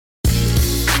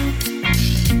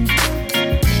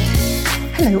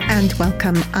Hello and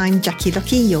welcome. I'm Jackie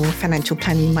Lucky, your financial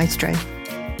planning maestro.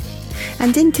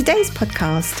 And in today's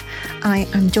podcast, I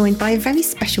am joined by a very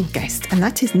special guest, and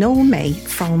that is Noel May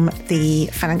from the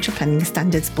Financial Planning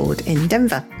Standards Board in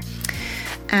Denver.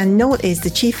 And Noel is the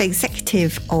chief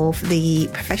executive of the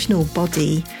professional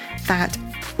body that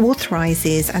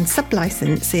authorises and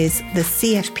sublicenses the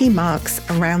CFP marks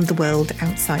around the world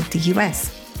outside the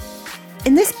US.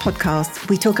 In this podcast,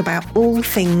 we talk about all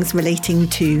things relating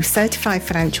to Certified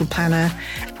Financial Planner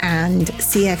and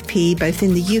CFP, both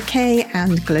in the UK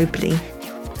and globally.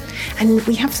 And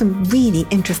we have some really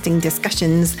interesting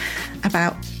discussions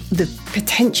about the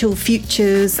potential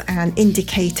futures and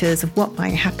indicators of what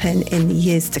might happen in the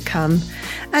years to come,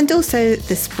 and also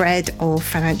the spread of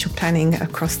financial planning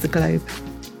across the globe.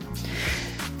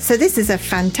 So this is a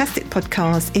fantastic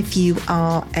podcast if you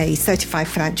are a certified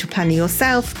financial planner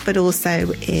yourself, but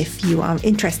also if you are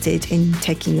interested in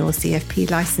taking your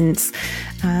CFP license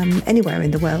anywhere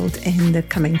in the world in the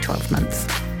coming 12 months.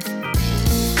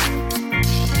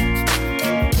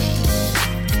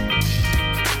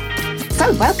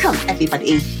 So welcome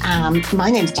everybody.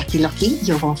 My name is Jackie Lucky,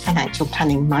 your financial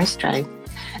planning maestro.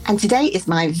 And today is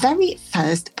my very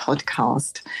first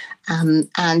podcast. And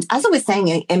as I was saying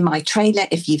in my trailer,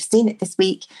 if you've seen it this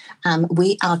week,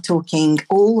 we are talking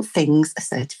all things a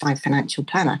certified financial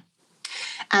planner.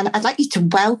 And I'd like you to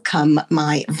welcome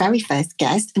my very first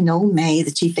guest, Noel May,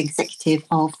 the Chief Executive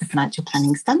of the Financial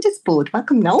Planning Standards Board.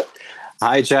 Welcome, Noel.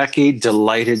 Hi, Jackie.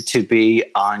 Delighted to be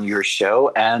on your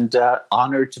show and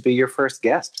honored to be your first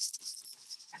guest.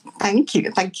 Thank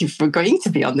you. Thank you for agreeing to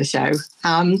be on the show.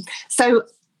 So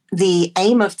the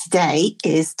aim of today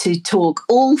is to talk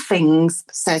all things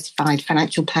certified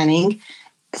financial planning,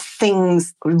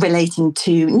 things relating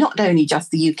to not only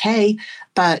just the UK,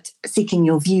 but seeking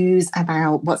your views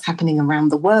about what's happening around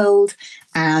the world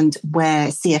and where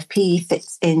CFP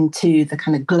fits into the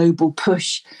kind of global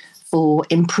push for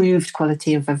improved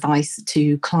quality of advice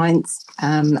to clients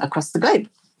across the globe.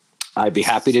 I'd be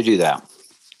happy to do that.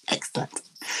 Excellent.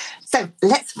 So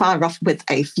let's fire off with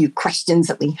a few questions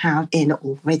that we have in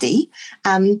already.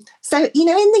 In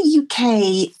the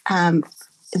UK,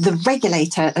 the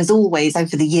regulator has always,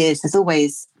 over the years, has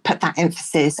always put that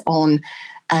emphasis on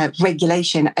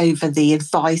regulation over the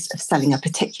advice of selling a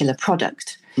particular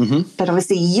product. Mm-hmm. But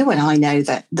obviously, you and I know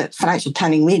that financial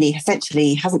planning really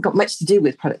essentially hasn't got much to do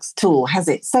with products at all, has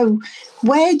it? So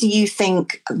where do you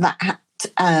think that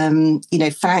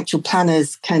financial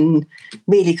planners can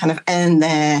really kind of earn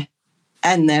their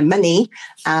money,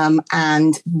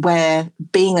 and where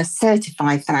being a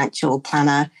certified financial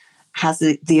planner has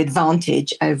the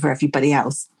advantage over everybody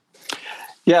else?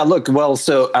 Yeah, look, well,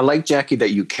 so I like, Jackie,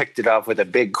 that you kicked it off with a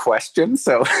big question.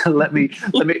 So let me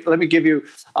give you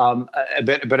a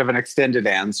bit of an extended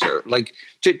answer. Like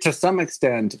to some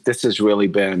extent, this has really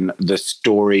been the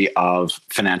story of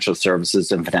financial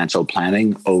services and financial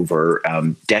planning over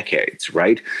decades,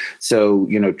 right? So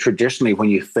traditionally, when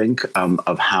you think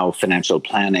of how financial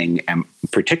planning, and in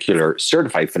particular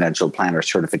certified financial planner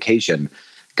certification,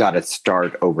 got its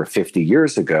start over 50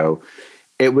 years ago,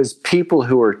 it was people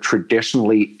who are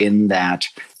traditionally in that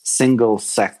single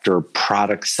sector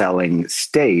product selling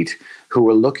state who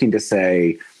were looking to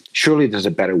say, surely there's a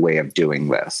better way of doing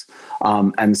this.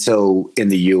 And so in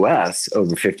the US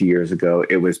over 50 years ago,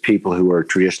 it was people who were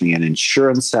traditionally in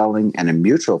insurance selling and in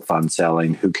mutual fund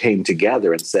selling who came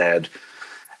together and said,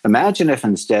 imagine if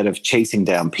instead of chasing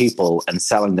down people and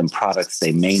selling them products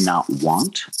they may not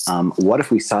want, what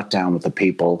if we sat down with the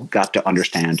people, got to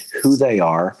understand who they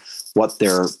are, what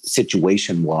their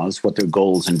situation was, what their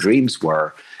goals and dreams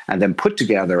were, and then put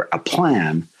together a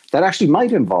plan that actually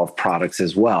might involve products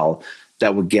as well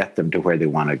that would get them to where they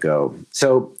want to go.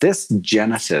 So this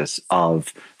genesis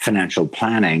of financial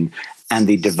planning and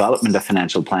the development of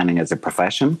financial planning as a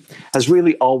profession has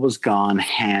really always gone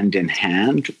hand in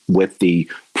hand with the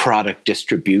product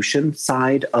distribution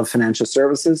side of financial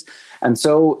services. And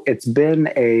so it's been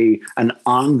an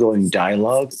ongoing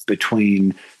dialogue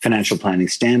between Financial Planning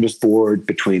Standards Board,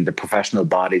 between the professional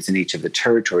bodies in each of the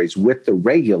territories with the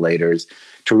regulators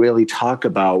to really talk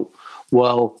about,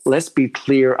 well, let's be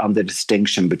clear on the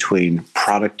distinction between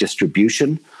product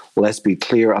distribution. Let's be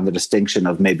clear on the distinction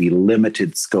of maybe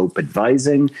limited scope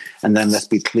advising. And then let's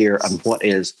be clear on what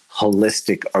is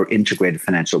holistic or integrated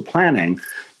financial planning.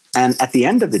 And at the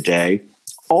end of the day,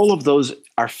 all of those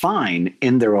are fine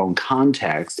in their own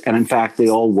context. And in fact, they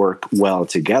all work well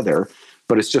together.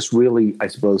 But it's just really, I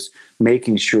suppose,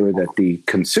 making sure that the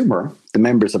consumer, the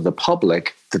members of the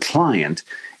public, the client,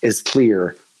 is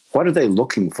clear. What are they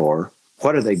looking for?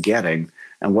 What are they getting?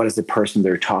 And what is the person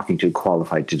they're talking to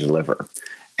qualified to deliver?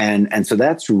 And so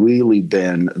that's really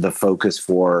been the focus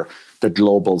for the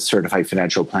global certified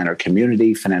financial planner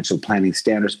community, Financial Planning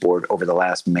Standards Board over the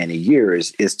last many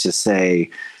years, is to say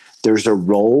there's a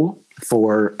role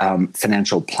for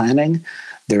financial planning.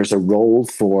 There's a role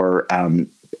for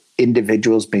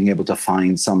individuals being able to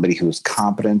find somebody who's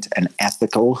competent and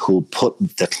ethical, who'll put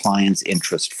the client's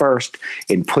interest first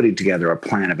in putting together a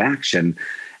plan of action.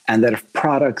 And that if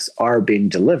products are being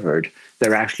delivered,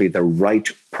 they're actually the right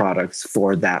products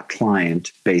for that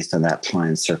client based on that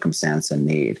client's circumstance and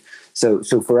need. So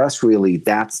for us, really,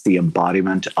 that's the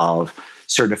embodiment of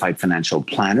Certified Financial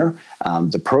Planner.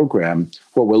 The program,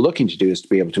 what we're looking to do is to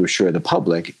be able to assure the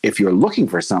public, if you're looking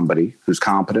for somebody who's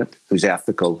competent, who's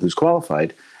ethical, who's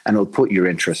qualified, and will put your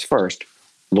interests first,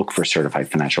 look for Certified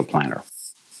Financial Planner.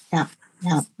 Yeah,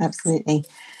 absolutely.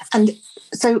 And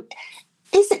so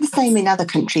is it the same in other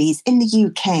countries? In the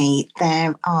UK,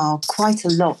 there are quite a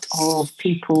lot of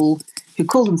people who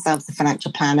call themselves a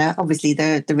financial planner. Obviously,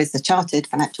 there is a chartered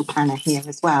financial planner here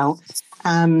as well,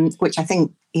 which I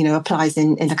think applies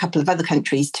in a couple of other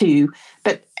countries too.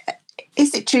 But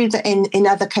is it true that in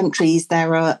other countries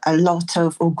there are a lot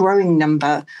of or growing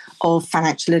number of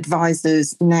financial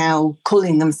advisors now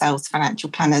calling themselves financial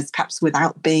planners, perhaps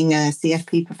without being a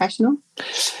CFP professional?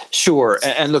 Sure.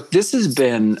 And look, this has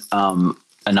been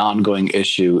an ongoing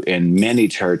issue in many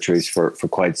territories for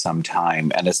quite some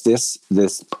time. And it's this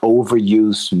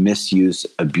overuse, misuse,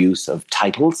 abuse of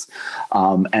titles.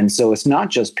 And so it's not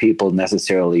just people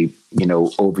necessarily,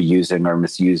 overusing or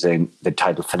misusing the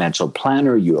title financial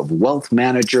planner. You have wealth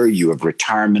manager, you have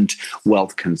retirement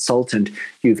wealth consultant,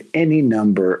 you have any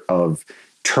number of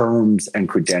terms and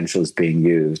credentials being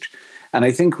used. And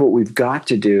I think what we've got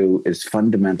to do is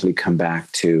fundamentally come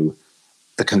back to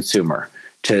the consumer,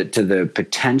 to the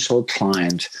potential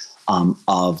client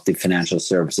of the financial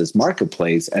services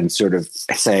marketplace, and sort of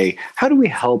say, how do we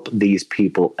help these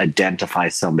people identify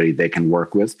somebody they can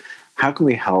work with? How can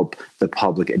we help the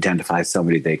public identify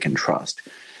somebody they can trust?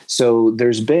 So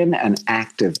there's been an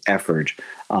active effort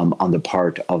on the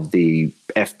part of the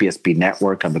FPSB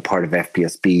network, on the part of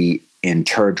FPSB in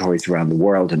territories around the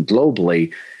world and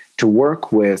globally, to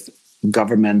work with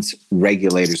governments,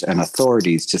 regulators, and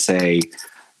authorities to say,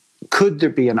 could there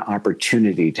be an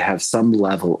opportunity to have some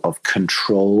level of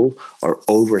control or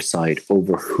oversight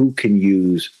over who can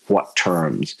use what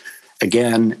terms?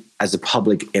 Again, as a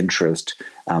public interest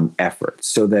effort,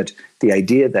 so that the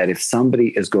idea that if somebody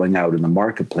is going out in the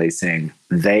marketplace saying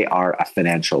they are a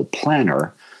financial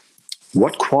planner,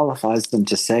 what qualifies them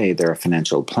to say they're a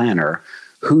financial planner?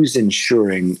 Who's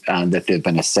ensuring that they've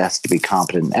been assessed to be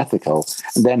competent and ethical?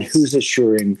 And then who's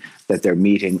assuring that they're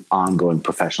meeting ongoing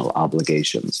professional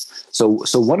obligations? So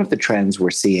one of the trends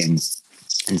we're seeing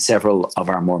in several of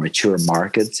our more mature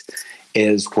markets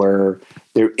is where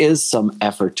there is some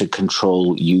effort to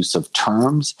control use of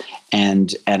terms.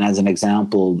 And as an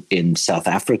example, in South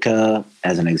Africa,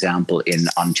 as an example, in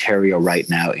Ontario right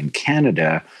now, in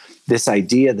Canada, this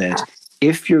idea that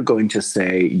if you're going to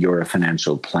say you're a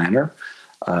financial planner,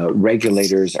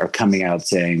 regulators are coming out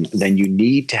saying, then you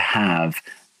need to have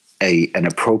an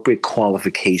appropriate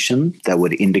qualification that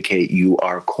would indicate you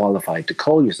are qualified to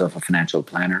call yourself a financial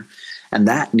planner. And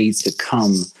that needs to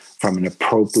come from an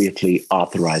appropriately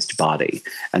authorized body.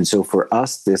 And so for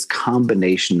us, this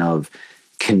combination of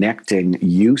connecting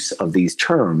use of these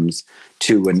terms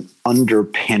to an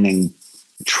underpinning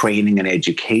training and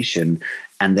education,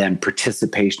 and then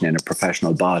participation in a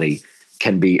professional body,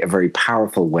 can be a very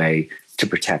powerful way to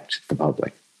protect the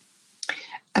public.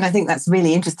 And I think that's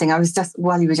really interesting.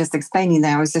 While you were just explaining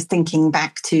there, I was just thinking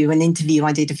back to an interview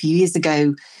I did a few years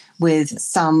ago with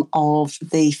some of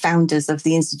the founders of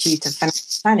the Institute of Financial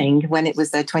Planning when it was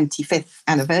their 25th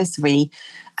anniversary.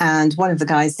 And one of the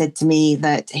guys said to me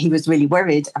that he was really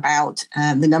worried about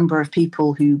the number of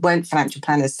people who weren't financial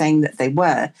planners saying that they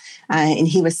were. And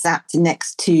he was sat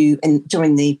next to, and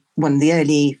during one of the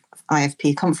early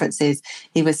IFP conferences,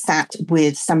 he was sat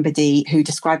with somebody who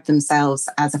described themselves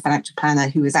as a financial planner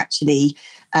who was actually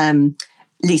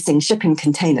leasing shipping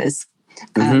containers.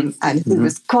 And he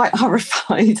was quite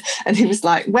horrified. And he was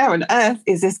like, where on earth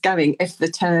is this going if the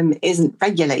term isn't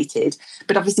regulated?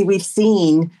 But obviously we've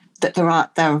seen that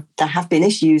there have been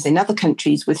issues in other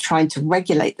countries with trying to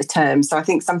regulate the term. So I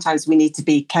think sometimes we need to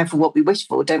be careful what we wish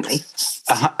for, don't we?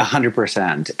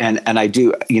 100%. And I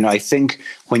do, I think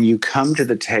when you come to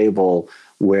the table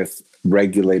with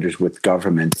regulators, with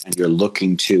government, and you're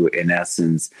looking to, in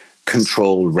essence,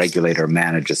 control, regulate, or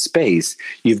manage a space,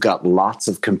 you've got lots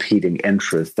of competing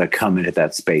interests that come into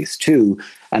that space too.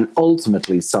 And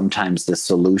ultimately, sometimes the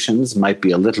solutions might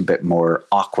be a little bit more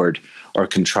awkward or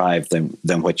contrived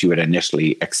than what you had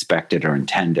initially expected or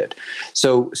intended.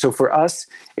 So for us,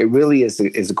 it really is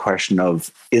a question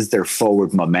of, is there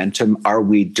forward momentum? Are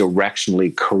we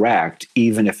directionally correct,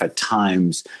 even if at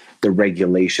times the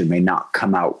regulation may not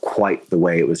come out quite the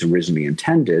way it was originally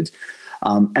intended?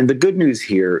 And the good news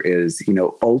here is,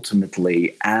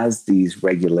 ultimately, as these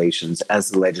regulations,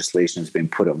 as the legislation has been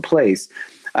put in place,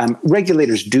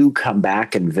 regulators do come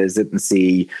back and visit and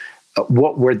see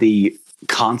what were the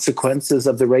consequences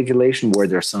of the regulation. Were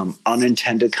there some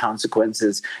unintended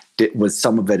consequences? Was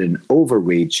some of it an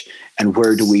overreach? And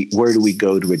where do we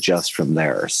go to adjust from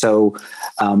there? So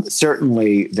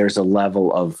certainly there's a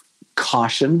level of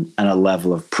caution and a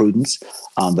level of prudence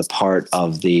on the part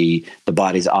of the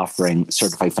bodies offering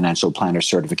certified financial planner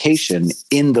certification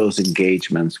in those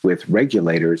engagements with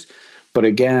regulators. But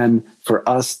again, for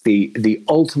us, the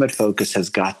ultimate focus has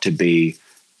got to be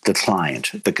the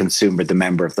client, the consumer, the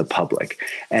member of the public.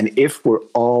 And if we're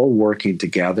all working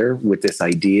together with this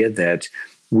idea that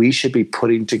we should be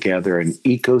putting together an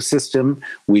ecosystem,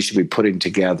 we should be putting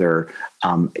together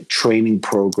training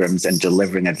programs and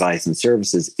delivering advice and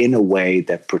services in a way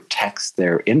that protects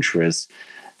their interests,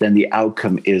 then the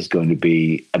outcome is going to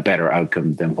be a better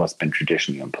outcome than what's been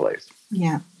traditionally in place.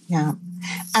 Yeah.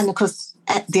 And of course,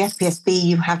 at the FPSB,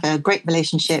 you have a great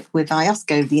relationship with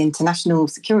IOSCO, the international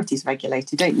securities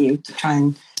regulator, don't you, to try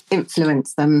and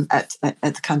influence them at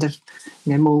the kind of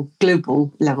more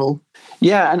global level.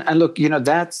 Yeah, and look,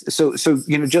 that's so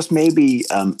just maybe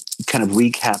kind of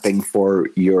recapping for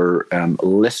your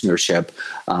listenership,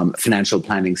 Financial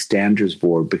Planning Standards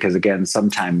Board, because again,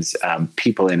 sometimes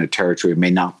people in a territory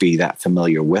may not be that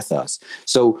familiar with us.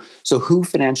 So who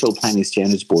Financial Planning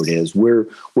Standards Board is? We're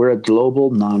a global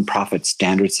nonprofit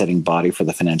standard-setting body for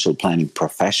the financial planning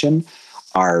profession.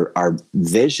 Our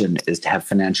vision is to have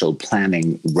financial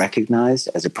planning recognized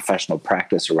as a professional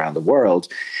practice around the world.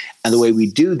 And the way we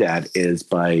do that is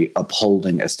by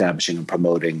upholding, establishing, and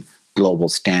promoting global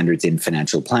standards in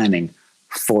financial planning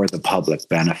for the public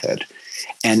benefit.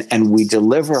 And we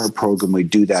deliver our program, we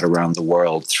do that around the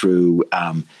world through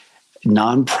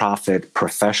nonprofit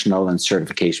professional and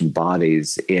certification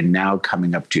bodies in now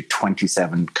coming up to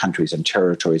 27 countries and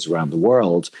territories around the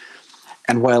world.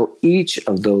 And while each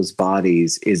of those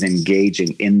bodies is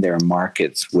engaging in their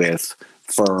markets with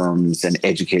firms and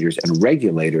educators and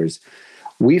regulators,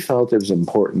 we felt it was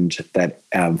important that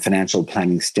Financial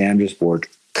Planning Standards Board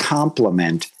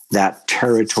complement that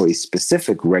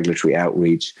territory-specific regulatory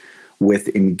outreach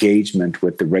with engagement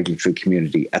with the regulatory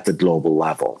community at the global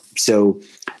level. So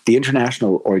the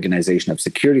International Organization of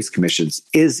Securities Commissions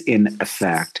is, in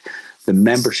effect, the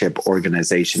membership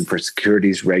organization for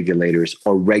securities regulators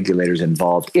or regulators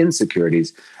involved in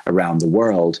securities around the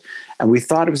world. And we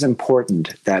thought it was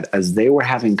important that as they were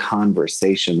having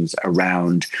conversations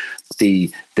around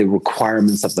the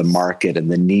requirements of the market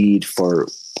and the need for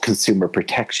consumer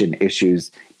protection issues,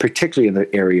 particularly in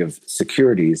the area of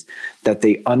securities, that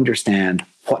they understand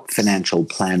what financial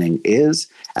planning is,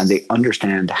 and they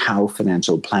understand how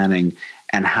financial planning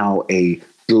and how a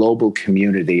global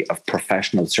community of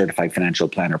professional certified financial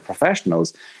planner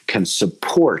professionals can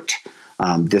support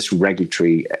this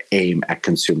regulatory aim at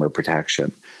consumer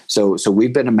protection. So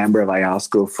we've been a member of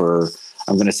IOSCO for,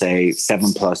 I'm going to say,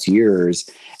 7+ years.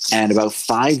 And about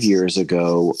 5 years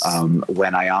ago,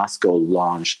 when IOSCO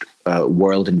launched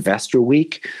World Investor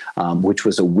Week, which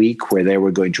was a week where they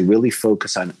were going to really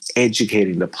focus on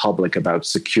educating the public about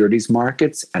securities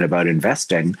markets and about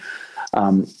investing,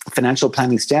 Financial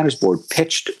Planning Standards Board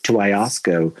pitched to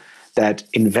IOSCO that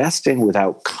investing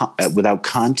without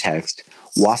context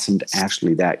wasn't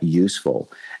actually that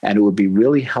useful. And it would be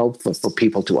really helpful for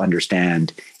people to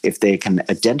understand if they can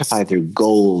identify their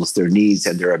goals, their needs,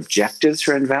 and their objectives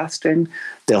for investing,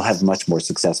 they'll have much more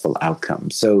successful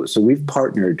outcomes. So we've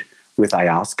partnered with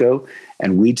IOSCO,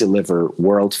 and we deliver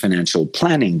World Financial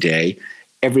Planning Day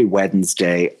every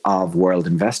Wednesday of World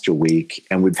Investor Week.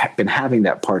 And we've been having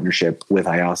that partnership with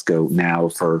IOSCO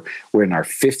now we're in our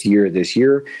 5th year this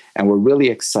year. And we're really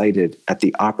excited at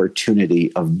the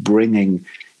opportunity of bringing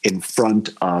in front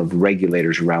of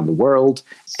regulators around the world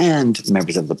and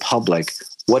members of the public,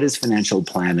 what is financial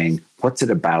planning? What's it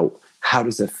about? How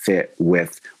does it fit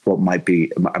with what might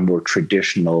be a more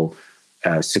traditional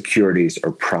securities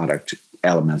or product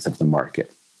elements of the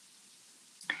market?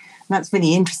 That's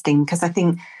really interesting, because I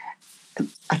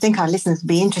think our listeners would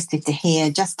be interested to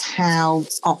hear just how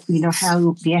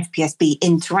how the FPSB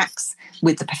interacts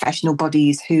with the professional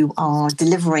bodies who are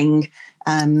delivering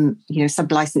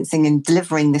sub-licensing and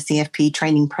delivering the CFP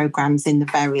training programs in the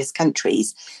various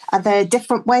countries. Are there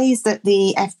different ways that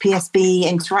the FPSB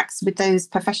interacts with those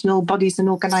professional bodies and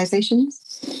organizations?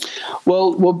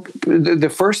 Well,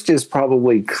 the first is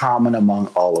probably common among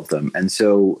all of them. And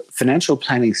so Financial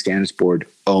Planning Standards Board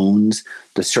owns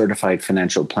the Certified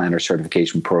Financial Planner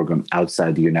Certification Program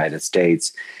outside the United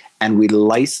States. And we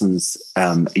license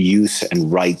use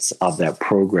and rights of that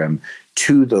program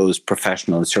to those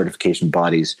professional and certification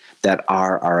bodies that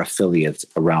are our affiliates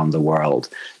around the world.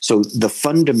 So the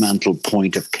fundamental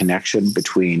point of connection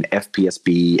between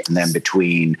FPSB and then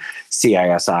between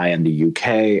CISI in the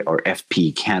UK or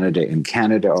FP Canada in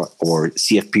Canada or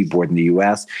CFP board in the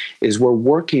US is we're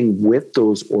working with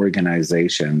those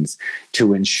organizations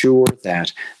to ensure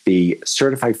that the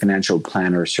Certified Financial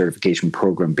Planner certification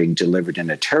program being delivered in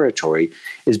a territory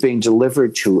is being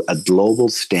delivered to a global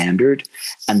standard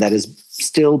and that is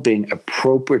still being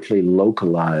appropriately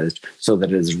localized so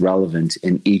that it is relevant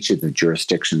in each of the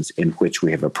jurisdictions in which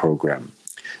we have a program.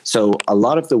 So a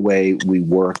lot of the way we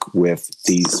work with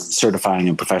these certifying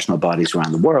and professional bodies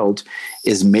around the world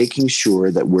is making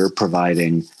sure that we're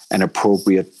providing an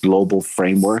appropriate global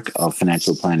framework of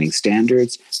financial planning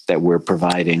standards, that we're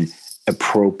providing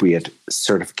appropriate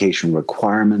certification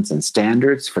requirements and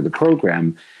standards for the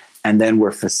program, and then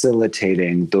we're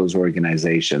facilitating those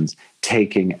organizations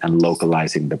taking and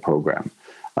localizing the program.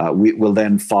 We will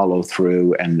then follow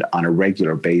through and on a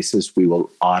regular basis, we will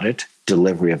audit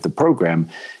delivery of the program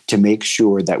to make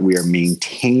sure that we are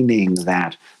maintaining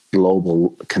that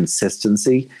global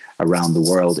consistency around the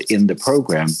world in the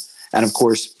program. And of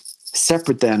course,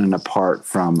 separate then and apart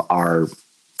from our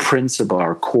principle,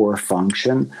 our core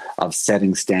function of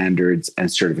setting standards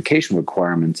and certification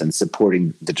requirements and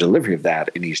supporting the delivery of that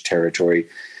in each territory,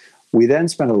 we then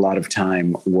spend a lot of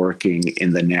time working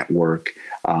in the network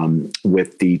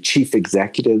with the chief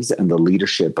executives and the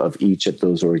leadership of each of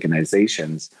those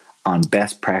organizations on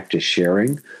best practice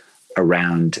sharing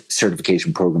around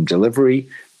certification program delivery,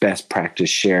 best practice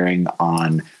sharing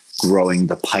on growing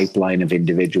the pipeline of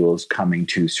individuals coming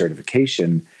to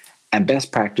certification, and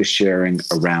best practice sharing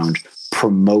around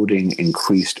promoting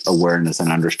increased awareness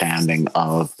and understanding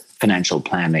of financial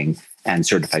planning and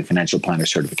certified financial planner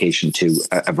certification to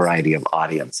a variety of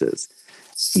audiences.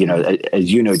 You know,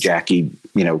 as you know, Jackie,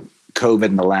 COVID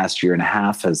in the last year and a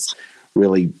half has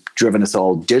really driven us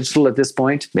all digital at this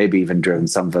point, maybe even driven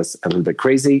some of us a little bit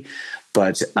crazy.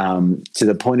 But to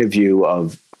the point of view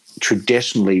of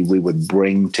traditionally, we would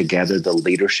bring together the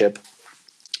leadership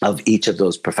of each of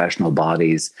those professional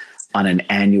bodies on an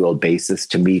annual basis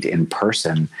to meet in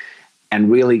person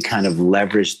and really kind of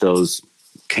leverage those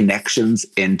connections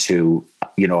into,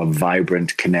 a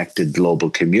vibrant, connected global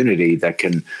community that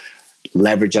can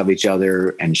leverage of each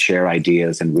other and share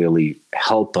ideas and really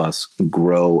help us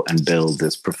grow and build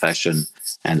this profession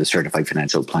and the Certified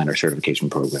Financial Planner certification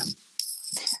program.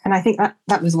 And I think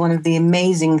that was one of the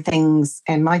amazing things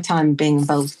in my time being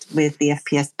involved with the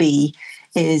FPSB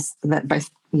is that both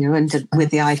and with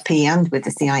the IFP and with the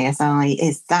CISI,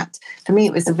 is that for me,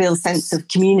 it was a real sense of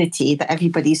community that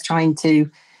everybody's trying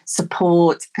to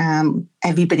support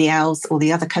everybody else or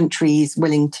the other countries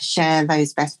willing to share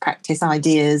those best practice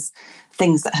ideas,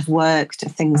 things that have worked,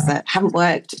 things that haven't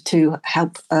worked to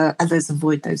help others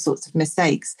avoid those sorts of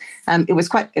mistakes. It was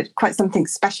quite something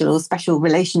special, a special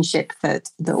relationship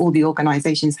that all the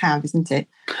organizations have, isn't it?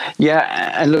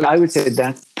 Yeah. And look, I would say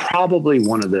that's probably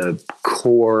one of the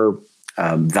core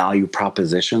value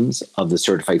propositions of the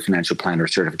Certified Financial Planner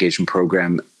certification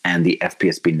program and the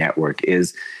FPSB network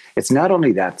is it's not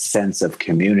only that sense of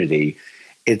community,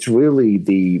 it's really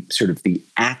the sort of the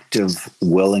active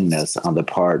willingness on the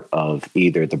part of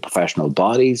either the professional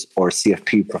bodies or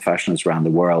CFP professionals around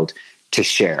the world to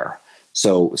share.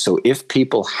 So if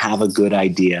people have a good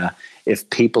idea, if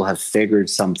people have figured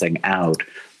something out,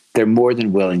 they're more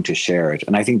than willing to share it.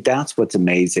 And I think that's what's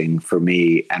amazing for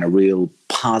me and a real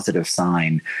positive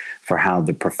sign for how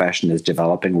the profession is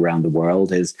developing around the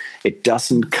world is it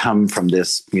doesn't come from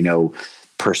this,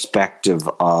 perspective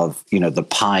of, the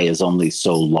pie is only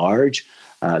so large.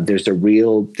 There's a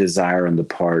real desire on the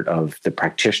part of the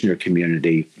practitioner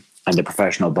community and the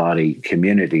professional body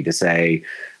community to say,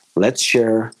 let's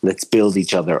share, let's build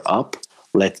each other up,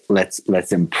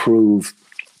 let's improve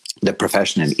the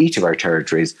profession in each of our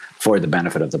territories for the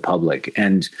benefit of the public.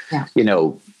 And,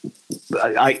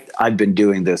 I've been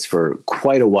doing this for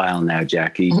quite a while now,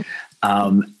 Jackie.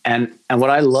 Mm-hmm. And what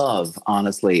I love,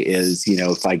 honestly, is,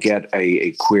 if I get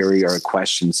a query or a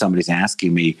question somebody's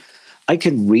asking me, I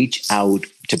can reach out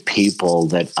to people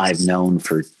that I've known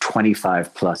for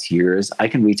 25 plus years. I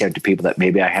can reach out to people that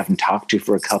maybe I haven't talked to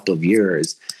for a couple of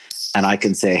years. and I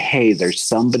can say, hey, there's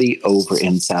somebody over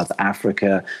in South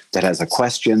Africa that has a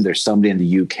question. There's somebody in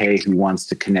the UK who wants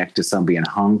to connect to somebody in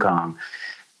Hong Kong.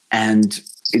 And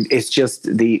it's just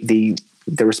the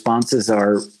responses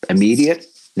are immediate.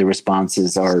 The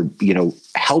responses are,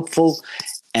 helpful.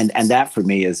 And that for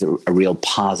me is a real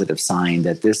positive sign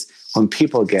that when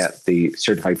people get the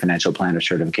Certified Financial Planner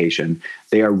certification,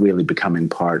 they are really becoming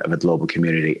part of a global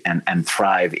community and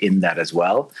thrive in that as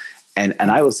well. And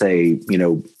I will say,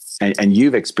 and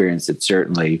you've experienced it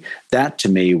certainly, that to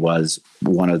me was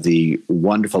one of the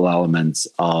wonderful elements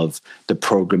of the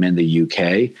program in the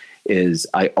UK. Is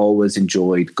I always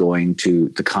enjoyed going to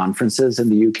the conferences in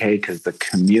the UK because the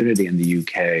community in the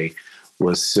UK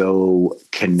was so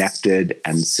connected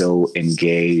and so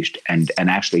engaged and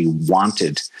actually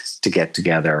wanted to get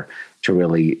together to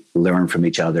really learn from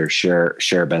each other, share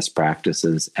best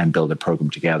practices, and build a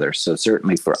program together. So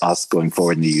certainly for us going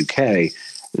forward in the UK,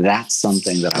 that's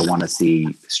something that I want to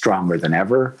see stronger than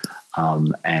ever,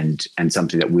 and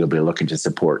something that we'll be looking to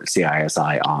support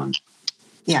CISI on.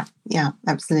 Yeah,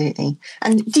 absolutely.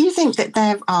 And do you think that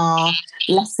there are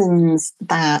lessons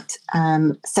that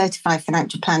certified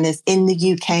financial planners in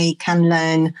the UK can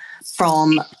learn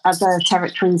from other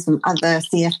territories, from other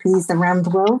CFPs around the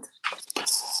world?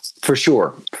 For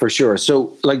sure.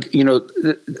 So,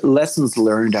 lessons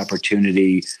learned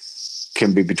opportunity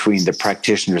can be between the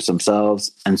practitioners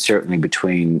themselves and certainly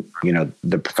between,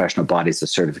 the professional bodies, the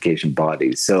certification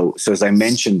bodies. So as I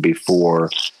mentioned before,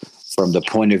 from the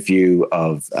point of view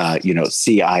of,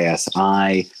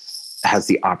 CISI has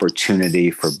the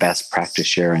opportunity for best practice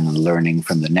sharing and learning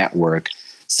from the network.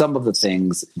 Some of the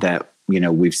things that,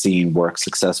 we've seen work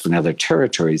successfully in other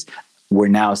territories, we're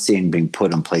now seeing being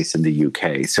put in place in the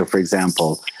UK. So, for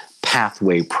example,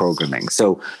 pathway programming.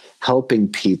 So helping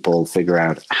people figure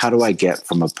out, how do I get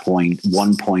from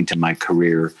one point in my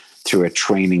career through a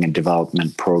training and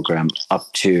development program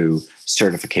up to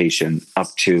certification,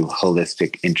 up to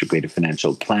holistic integrated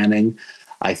financial planning.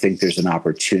 I think there's an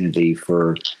opportunity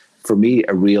for me,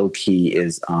 a real key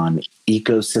is on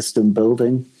ecosystem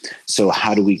building. So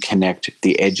how do we connect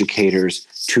the educators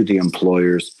to the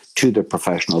employers, to the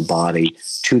professional body,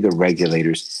 to the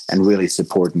regulators, and really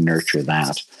support and nurture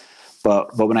that.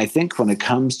 But when it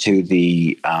comes to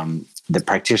the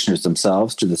practitioners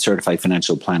themselves, to the certified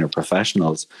financial planner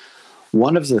professionals,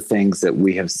 one of the things that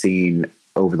we have seen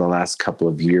over the last couple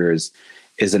of years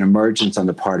is an emergence on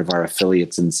the part of our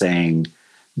affiliates in saying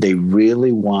they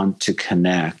really want to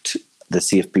connect the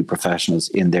CFP professionals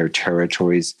in their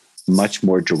territories much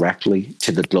more directly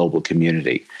to the global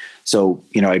community. So,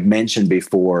 I mentioned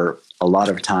before, a lot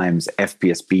of times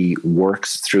FPSB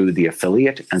works through the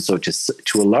affiliate. And so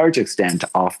to a large extent,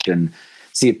 often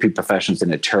CFP professionals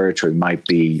in a territory might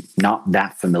be not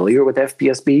that familiar with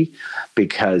FPSB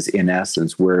because in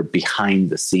essence, we're behind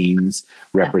the scenes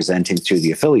representing through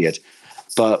the affiliate.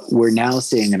 But we're now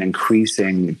seeing an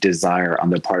increasing desire on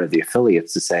the part of the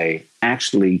affiliates to say,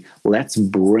 actually, let's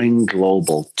bring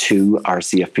global to our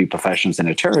CFP professionals in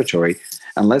a territory,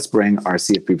 and let's bring our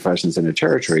CFP professionals in a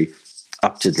territory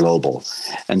up to global.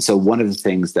 And so one of the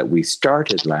things that we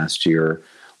started last year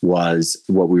was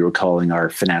what we were calling our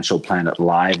Financial Planet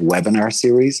Live webinar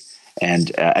series.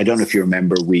 And I don't know if you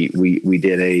remember, we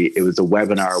did it was a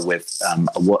webinar with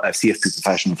a CFP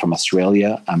professional from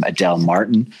Australia, Adele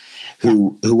Martin,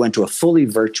 who went to a fully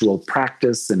virtual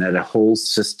practice and had a whole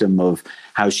system of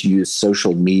how she used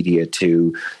social media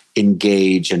to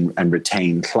engage and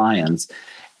retain clients.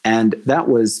 And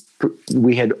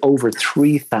we had over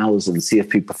 3,000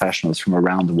 CFP professionals from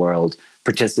around the world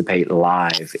participate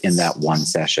live in that one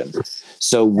session.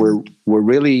 So we're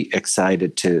really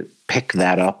excited to pick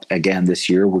that up again this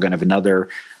year. We're going to have another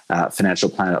Financial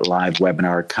Planet Live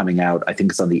webinar coming out. I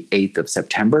think it's on the 8th of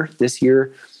September this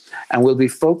year. And we'll be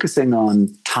focusing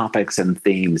on topics and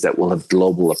themes that will have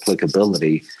global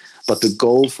applicability. But the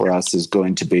goal for us is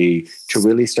going to be to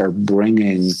really start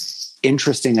bringing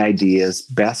interesting ideas,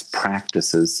 best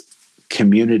practices,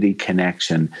 community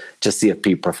connection to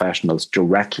CFP professionals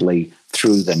directly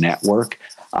through the network,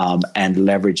 and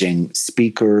leveraging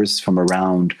speakers from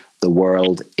around the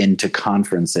world into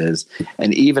conferences,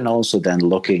 and even also then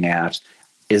looking at,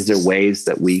 is there ways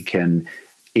that we can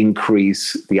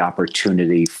increase the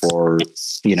opportunity for,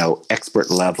 expert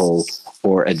level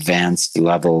or advanced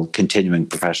level continuing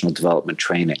professional development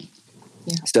training.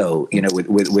 Yeah. So,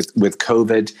 with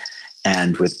COVID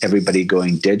and with everybody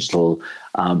going digital,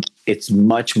 it's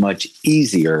much, much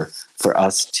easier for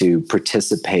us to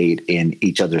participate in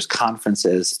each other's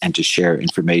conferences and to share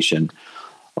information.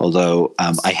 Although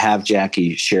I have,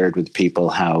 Jackie, shared with people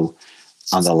how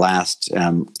on the last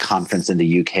conference in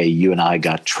the UK, you and I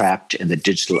got trapped in the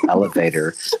digital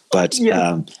elevator, but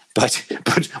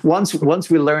but once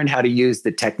we learn how to use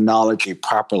the technology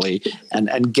properly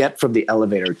and get from the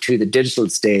elevator to the digital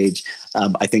stage,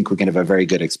 I think we can have a very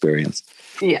good experience.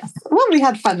 Yes. Well, we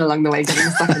had fun along the way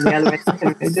getting stuck in the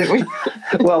elevator, didn't we?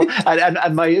 Well,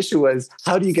 and my issue was,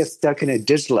 how do you get stuck in a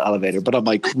digital elevator? But I'm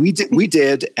like, we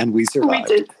did, and we survived.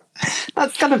 We did.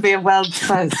 That's going to be a world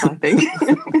first, I think.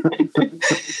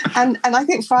 and I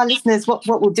think for our listeners, what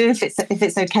we'll do, if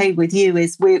it's okay with you,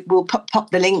 is we'll pop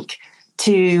the link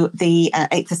to the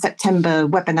 8th of September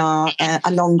webinar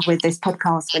along with this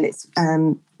podcast when it's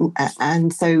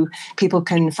and so people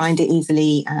can find it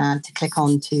easily to click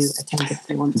on to attend if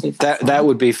they want to. That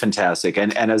would be fantastic.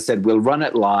 And as I said, we'll run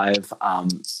it live.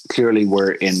 Clearly,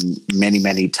 we're in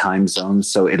many time zones,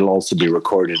 so it'll also be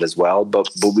recorded as well. But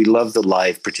we love the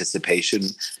live participation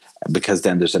because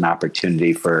then there's an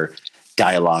opportunity for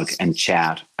dialogue and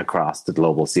chat across the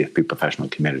global CFP professional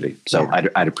community. So yeah.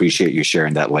 I'd appreciate you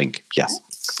sharing that link. Yes.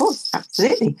 Of course,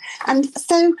 absolutely. And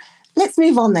so let's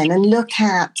move on then and look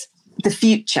at the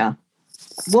future.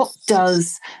 What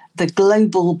does the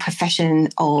global profession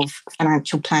of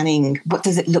financial planning, what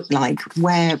does it look like?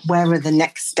 Where are the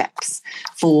next steps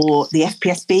for the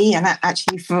FPSB and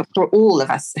actually for all of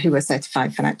us who are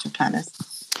certified financial planners?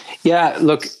 Yeah,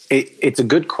 look, it's a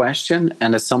good question,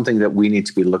 and it's something that we need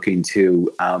to be looking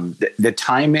to. The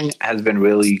timing has been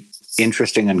really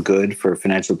interesting and good for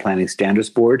Financial Planning Standards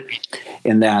Board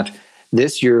in that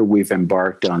this year we've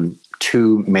embarked on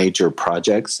two major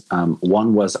projects.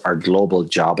 One was our global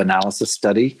job analysis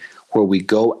study, where we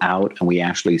go out and we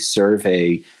actually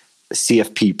survey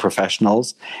CFP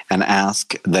professionals and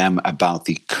ask them about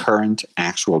the current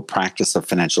actual practice of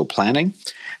financial planning.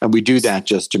 And we do that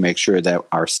just to make sure that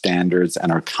our standards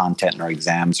and our content and our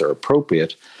exams are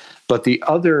appropriate. But the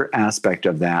other aspect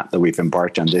of that we've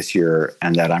embarked on this year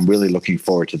and that I'm really looking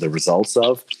forward to the results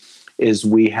of is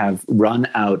we have run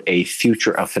out a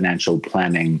Future of Financial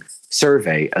Planning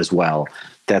survey as well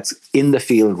that's in the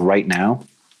field right now.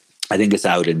 I think it's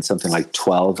out in something like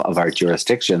 12 of our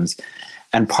jurisdictions.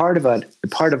 And part of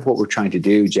what we're trying to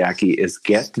do, Jackie, is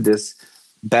get to this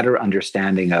better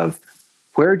understanding of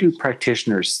where do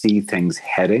practitioners see things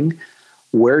heading?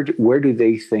 Where do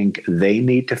they think they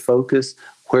need to focus?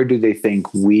 Where do they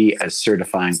think we as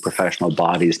certifying professional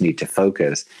bodies need to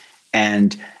focus?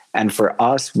 And for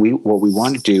us, what we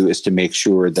want to do is to make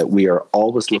sure that we are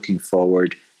always looking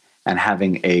forward and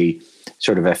having a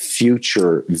sort of a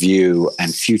future view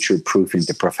and future-proofing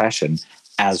the profession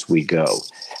as we go.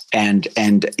 And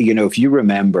you know, if you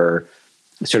remember,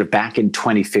 sort of back in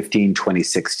 2015,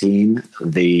 2016,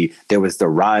 there was the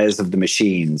rise of the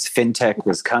machines. FinTech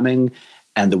was coming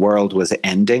and the world was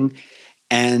ending.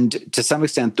 And to some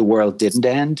extent, the world didn't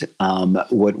end.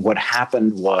 What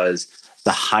happened was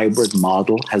the hybrid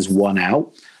model has won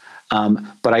out.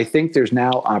 But I think there's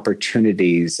now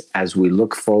opportunities as we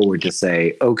look forward to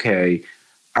say, okay,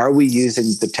 are we using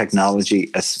the technology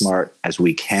as smart as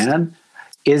we can?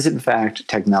 Is, in fact,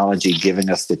 technology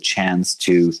giving us the chance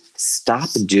to stop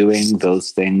doing those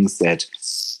things that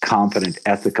competent,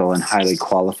 ethical, and highly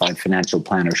qualified financial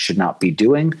planners should not be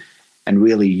doing, and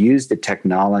really use the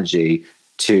technology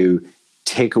to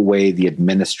take away the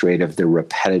administrative, the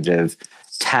repetitive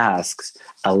tasks,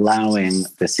 allowing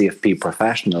the CFP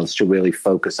professionals to really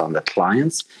focus on the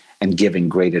clients and giving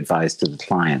great advice to the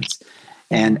clients.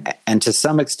 And to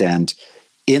some extent,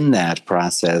 in that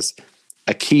process,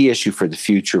 a key issue for the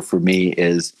future for me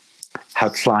is how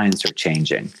clients are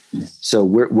changing. So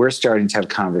we're starting to have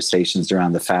conversations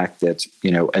around the fact that,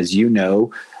 you know, as you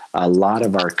know, a lot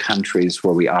of our countries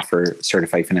where we offer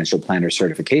certified financial planner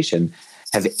certification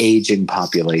have aging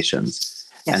populations.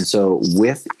 Yes. And so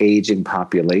with aging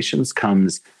populations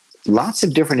comes lots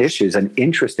of different issues and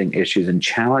interesting issues and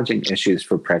challenging issues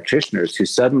for practitioners who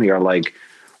suddenly are like,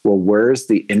 well, where's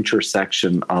the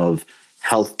intersection of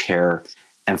healthcare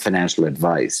and financial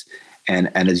advice? And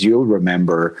as you'll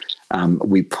remember,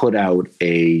 we put out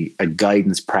a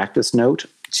guidance practice note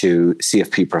to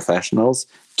CFP professionals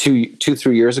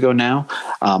 2-3 years ago now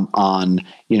on,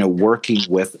 you know, working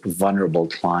with vulnerable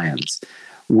clients.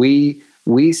 We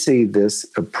see this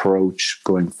approach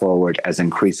going forward as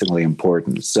increasingly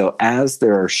important. So as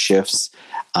there are shifts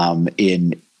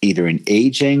in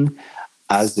aging,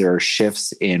 as there are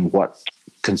shifts in what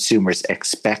consumers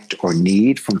expect or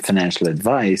need from financial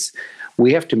advice,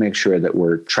 we have to make sure that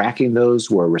we're tracking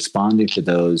those, we're responding to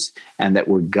those, and that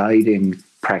we're guiding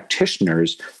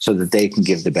practitioners so that they can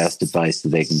give the best advice that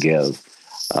they can give.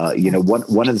 You know,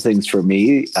 one of the things for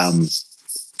me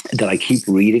that I keep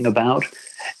reading about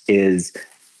is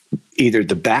either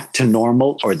the back to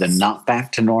normal or the not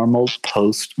back to normal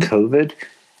post COVID.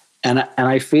 And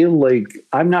I feel like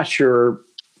I'm not sure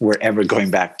we're ever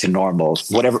going back to normal.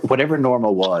 Whatever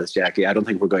normal was, Jackie, I don't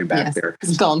think we're going back there.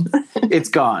 It's gone. It's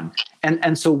gone.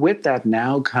 And so with that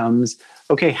now comes,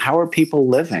 okay, how are people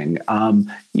living?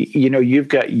 You've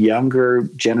got younger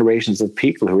generations of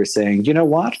people who are saying, you know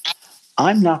what?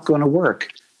 I'm not going to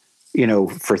work,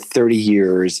 for 30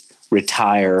 years,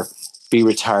 retire, be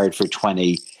retired for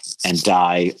 20 and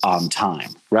die on time,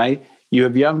 right? You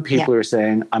have young people who are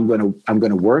saying, I'm going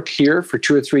to work here for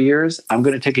 2 or 3 years. I'm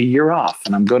going to take a year off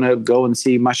and I'm going to go and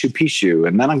see Machu Picchu.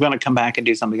 And then I'm going to come back and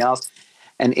do something else.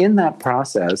 And in that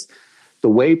process, the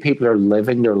way people are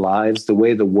living their lives, the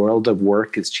way the world of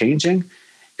work is changing,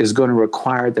 is going to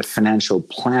require that financial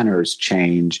planners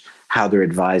change how they're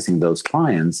advising those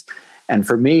clients. And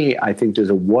for me, I think there's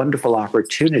a wonderful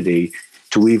opportunity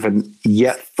to even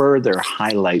yet further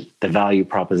highlight the value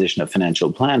proposition of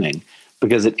financial planning,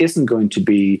 because it isn't going to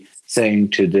be saying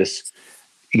to this,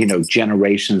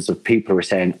 generations of people who are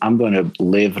saying, I'm going to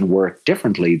live and work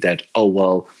differently, that, oh,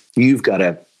 well, you've got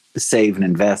to save and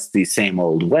invest the same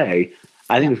old way.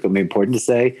 I think it's going to be important to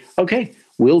say, okay,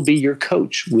 we'll be your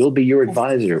coach. We'll be your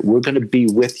advisor. We're going to be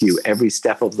with you every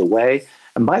step of the way.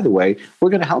 And by the way, we're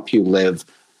going to help you live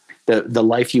the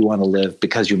life you want to live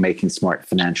because you're making smart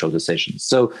financial decisions.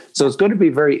 So it's going to be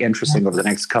very interesting over the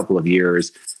next couple of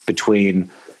years between,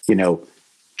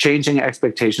 changing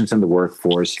expectations in the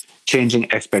workforce,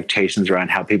 changing expectations around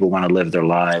how people want to live their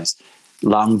lives,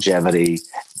 longevity,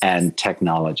 and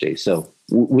technology. So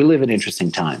we live in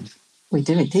interesting times. We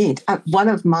do indeed. One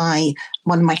of my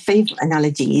favorite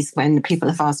analogies when people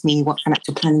have asked me what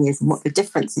financial planning is and what the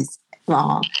differences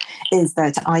are, is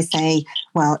that I say,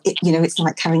 well, it's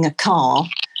like having a car.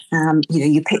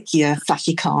 You pick your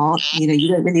flashy car, you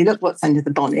don't really look what's under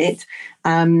the bonnet,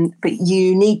 but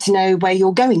you need to know where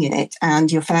you're going in it.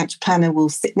 And your financial planner will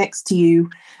sit next to you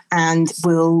and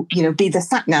will, be the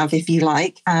sat nav, if you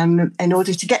like, in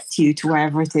order to get you to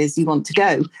wherever it is you want to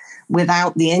go.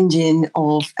 Without the engine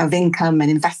of income and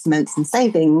investments and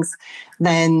savings,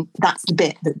 then that's the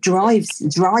bit that drives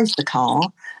the car.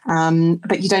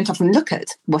 But you don't often look at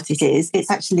what it is. It's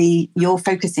actually you're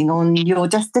focusing on your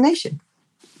destination.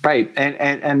 Right.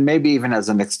 And maybe even as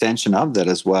an extension of that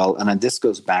as well. And this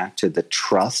goes back to the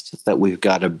trust that we've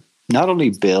got to not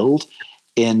only build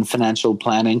in financial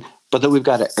planning, but that we've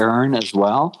got to earn as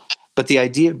well. But the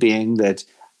idea being that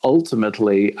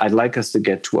ultimately, I'd like us to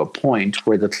get to a point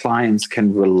where the clients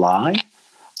can rely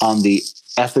on the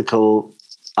ethical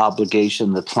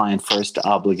obligation, the client first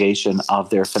obligation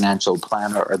of their financial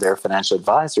planner or their financial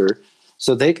advisor.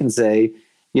 So they can say,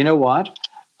 you know what?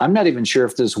 I'm not even sure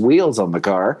if there's wheels on the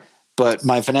car, but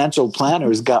my financial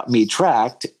planner's got me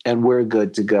tracked and we're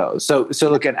good to go. So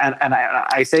look, and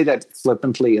I say that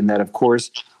flippantly in that, of course,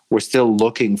 we're still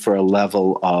looking for a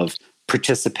level of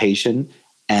participation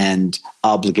and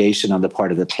obligation on the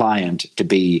part of the client to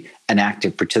be an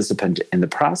active participant in the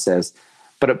process.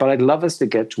 But I'd love us to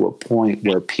get to a point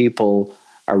where people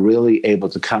are really able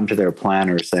to come to their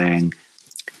planner saying,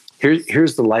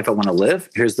 here's the life I want to live.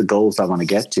 Here's the goals I want to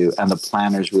get to. And the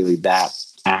planner's really that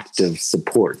active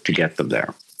support to get them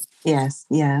there. Yes.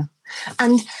 Yeah.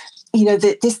 And,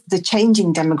 the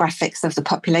changing demographics of the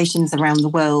populations around the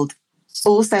world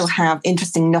also have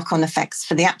interesting knock-on effects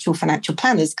for the actual financial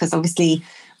planners, because obviously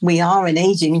we are an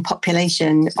aging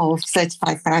population of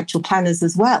certified financial planners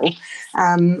as well.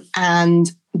 I've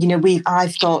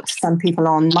got some people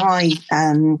on my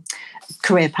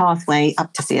career pathway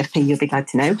up to CFP, you'll be glad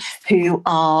to know, who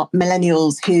are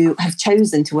millennials who have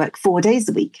chosen to work 4 days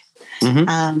a week.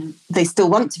 Mm-hmm. They still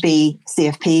want to be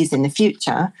CFPs in the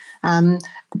future,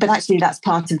 but actually that's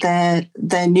part of their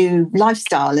new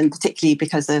lifestyle, and particularly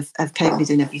because of COVID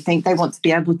and everything, they want to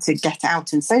be able to get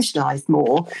out and socialise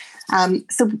more.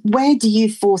 So where do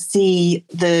you foresee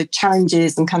the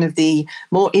challenges and kind of the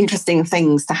more interesting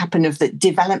things to happen of the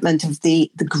development of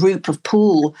the group of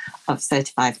pool of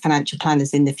certified financial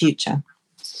planners in the future?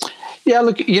 Yeah,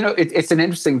 look, it's an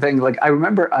interesting thing. Like, I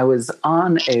remember I was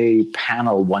on a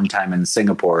panel one time in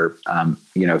Singapore,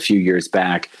 a few years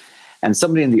back, and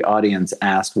somebody in the audience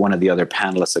asked one of the other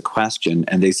panelists a question,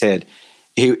 and they said,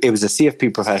 it was a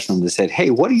CFP professional, and they said,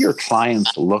 hey, what do your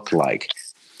clients look like?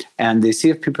 And the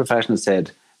CFP professional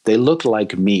said, they look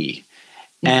like me.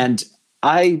 Mm-hmm. And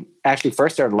I actually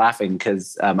first started laughing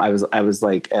because I was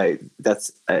like, I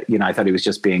thought he was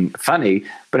just being funny.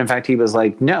 But in fact, he was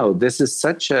like, no, this is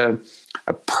such a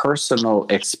personal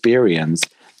experience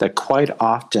that quite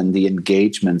often the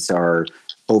engagements are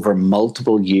over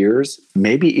multiple years,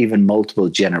 maybe even multiple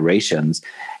generations.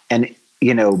 And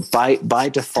by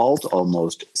default,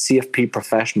 almost CFP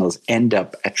professionals end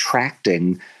up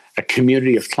attracting a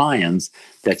community of clients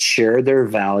that share their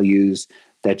values,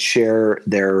 that share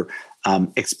their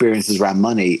experiences around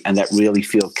money, and that really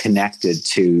feel connected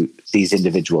to these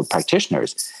individual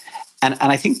practitioners. And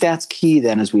I think that's key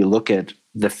then as we look at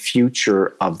the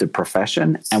future of the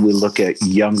profession and we look at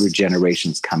younger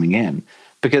generations coming in.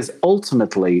 Because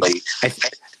ultimately,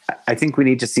 I think we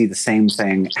need to see the same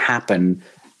thing happen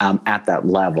at that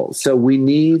level. So we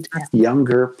need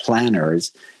younger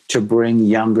planners to bring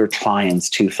younger clients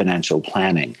to financial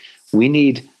planning. We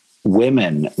need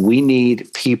women. We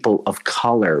need people of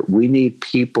color. We need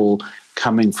people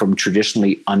coming from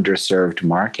traditionally underserved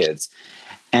markets.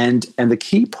 And the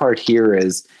key part here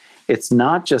is it's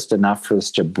not just enough for us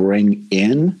to bring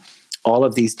in all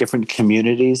of these different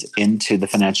communities into the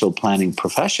financial planning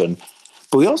profession,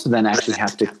 but we also then actually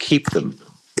have to keep them.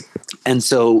 And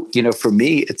so, for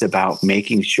me, it's about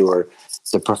making sure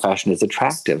the profession is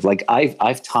attractive. Like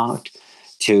I've talked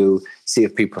to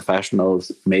CFP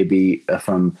professionals, maybe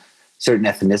from certain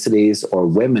ethnicities or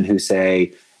women who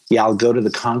say, yeah, I'll go to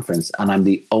the conference and I'm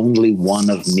the only one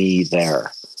of me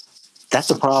there. That's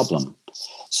a problem.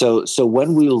 So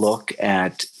when we look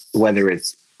at whether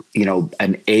it's,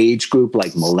 an age group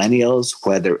like millennials,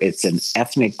 whether it's an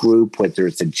ethnic group, whether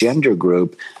it's a gender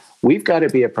group, we've got to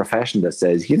be a profession that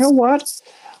says, you know what?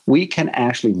 We can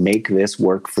actually make this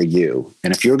work for you.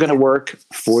 And if you're going to work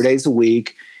 4 days a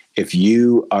week, if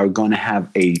you are going to have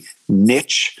a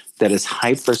niche that is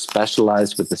hyper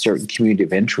specialized with a certain community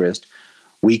of interest,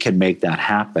 we can make that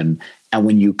happen. And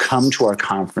when you come to our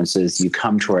conferences, you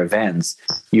come to our events,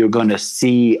 you're going to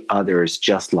see others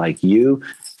just like you,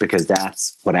 because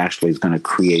that's what actually is going to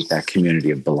create that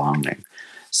community of belonging.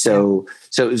 So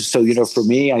for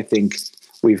me, I think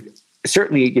we've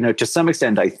certainly, to some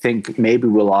extent, I think maybe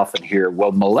we'll often hear,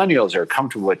 well, millennials are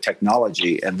comfortable with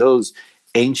technology, and those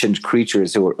ancient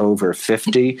creatures who are over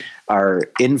 50 are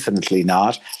infinitely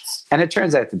not. And it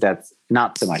turns out that that's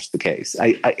not so much the case.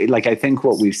 I think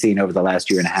what we've seen over the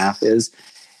last year and a half is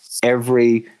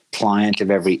every client of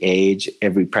every age,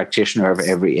 every practitioner of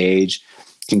every age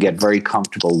can get very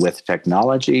comfortable with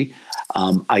technology.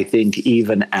 I think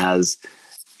even as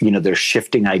they're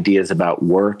shifting ideas about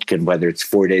work and whether it's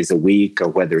 4 days a week or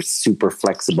whether it's super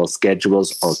flexible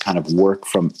schedules or kind of work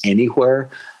from anywhere.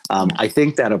 I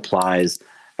think that applies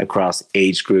across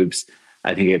age groups.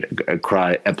 I think it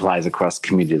applies across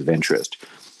communities of interest.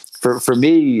 For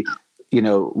me,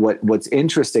 what's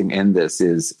interesting in this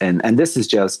is, and this is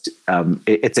just,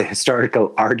 it's a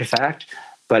historical artifact,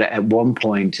 but at one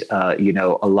point, a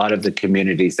lot of the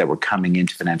communities that were coming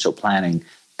into financial planning,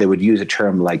 they would use a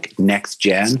term like next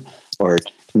gen or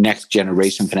next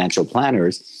generation financial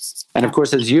planners. And of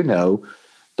course, as you know,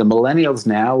 the millennials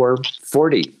now are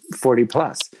 40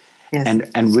 plus. Yes.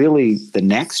 And really the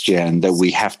next gen that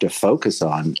we have to focus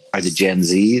on are the Gen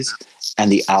Zs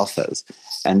and the alphas.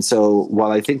 And so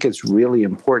while I think it's really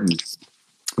important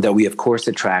that we, of course,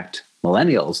 attract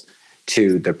millennials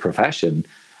to the profession,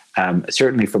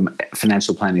 certainly from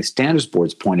Financial Planning Standards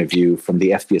Board's point of view, from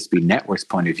the FBSB network's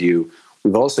point of view,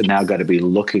 we've also now got to be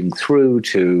looking through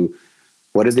to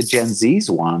what do the Gen Zs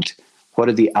want? What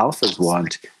do the alphas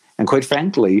want? And quite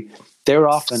frankly, they're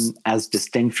often as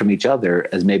distinct from each other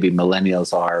as maybe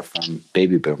millennials are from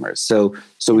baby boomers. So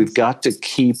we've got to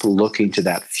keep looking to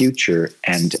that future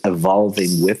and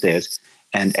evolving with it.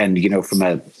 And from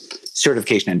a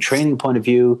certification and training point of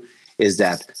view, is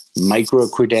that micro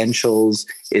credentials?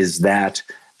 Is that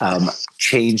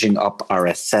changing up our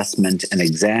assessment and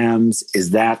exams? Is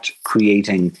that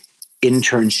creating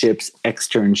internships,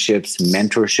 externships,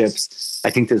 mentorships?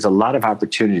 I think there's a lot of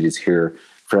opportunities here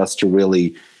for us to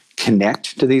really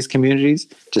connect to these communities,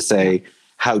 to say,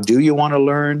 how do you want to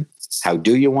learn? How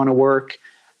do you want to work?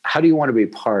 How do you want to be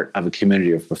part of a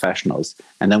community of professionals?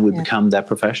 And then we become that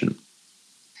profession.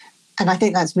 And I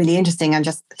think that's really interesting. I'm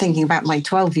just thinking about my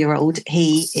 12-year-old.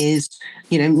 He is,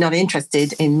 not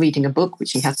interested in reading a book,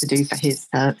 which he has to do for his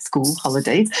school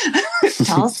holidays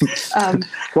task.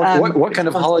 What kind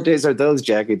of holidays are those,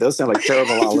 Jackie? Those sound like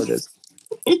terrible holidays.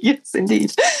 Yes,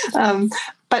 indeed.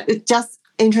 But it's just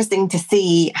interesting to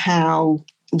see how,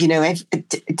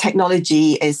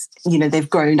 technology is, they've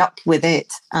grown up with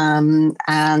it, and,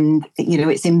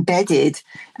 it's embedded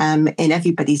in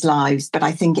everybody's lives. But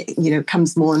I think, it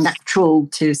comes more natural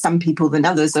to some people than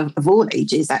others of all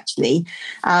ages, actually.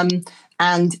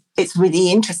 And it's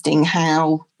really interesting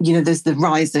how, there's the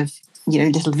rise of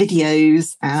little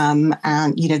videos, and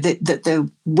that there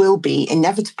will be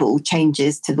inevitable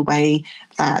changes to the way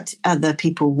that other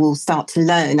people will start to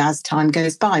learn as time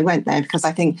goes by, won't there? Because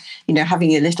I think,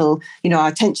 having a little, our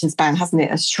attention span, hasn't it,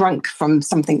 has shrunk from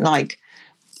something like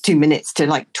 2 minutes to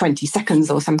like 20 seconds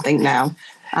or something now.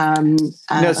 And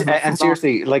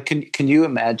seriously, like, can you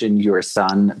imagine your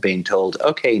son being told,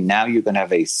 okay, now you're going to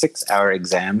have a 6-hour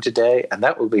exam today, and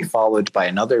that will be followed by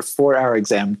another 4-hour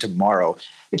exam tomorrow?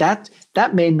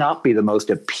 That may not be the most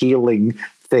appealing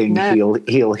thing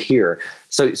he'll hear.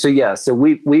 So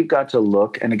we've got to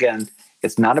look, and again,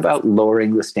 it's not about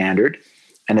lowering the standard,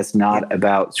 and it's not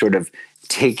about sort of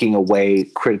taking away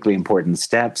critically important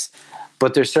steps,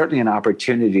 but there's certainly an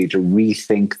opportunity to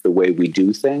rethink the way we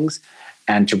do things,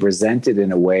 and to present it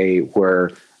in a way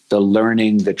where the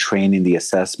learning, the training, the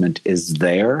assessment is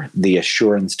there, the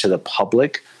assurance to the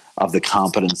public of the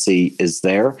competency is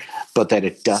there, but that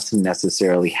it doesn't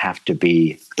necessarily have to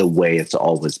be the way it's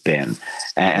always been.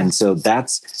 And so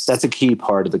that's a key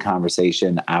part of the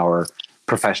conversation our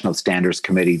Professional Standards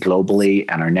Committee globally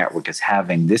and our network is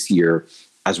having this year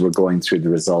as we're going through the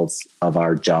results of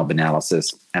our job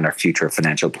analysis and our future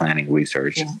financial planning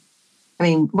research. Yeah. I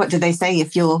mean, what do they say?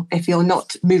 If you're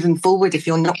not moving forward, if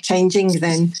you're not changing,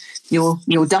 then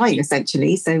you're dying,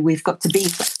 essentially. So we've got to be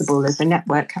flexible as a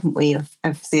network, haven't we, of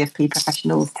CFP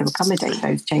professionals to accommodate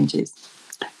those changes.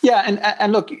 Yeah,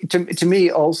 and look, to me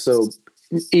also,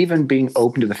 even being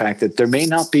open to the fact that there may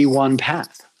not be one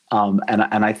path. And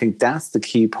I think that's the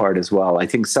key part as well. I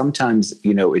think sometimes,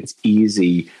 it's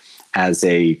easy as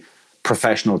a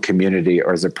professional community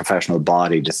or as a professional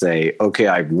body to say, okay,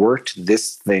 I've worked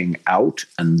this thing out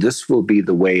and this will be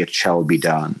the way it shall be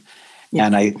done. Yeah.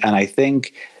 And I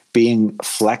think being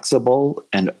flexible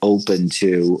and open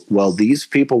to, well, these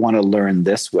people want to learn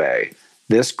this way.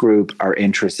 This group are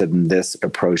interested in this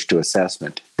approach to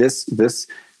assessment. This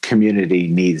community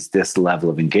needs this level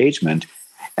of engagement.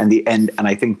 And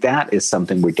I think that is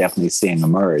something we're definitely seeing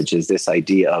emerge, is this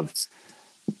idea of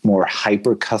more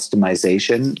hyper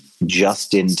customization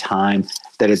just in time,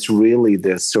 that it's really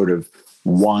this sort of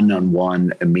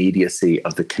one-on-one immediacy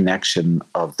of the connection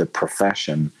of the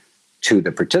profession to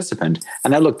the participant.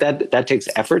 And look, that takes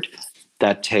effort.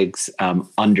 That takes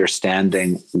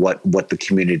understanding what the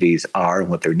communities are and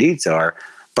what their needs are.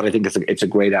 But I think it's a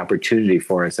great opportunity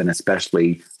for us, and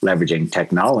especially leveraging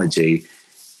technology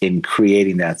in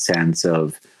creating that sense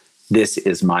of, this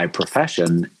is my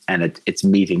profession and it's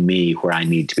meeting me where I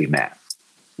need to be met.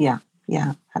 Yeah,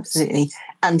 absolutely.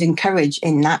 And encourages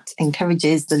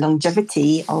the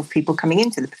longevity of people coming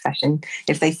into the profession.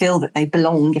 If they feel that they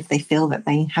belong, if they feel that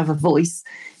they have a voice,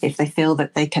 if they feel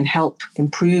that they can help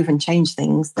improve and change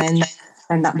things, then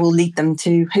that will lead them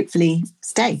to hopefully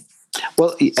stay.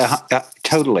 Well,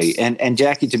 totally. And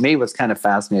Jackie, to me, what's kind of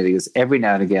fascinating is every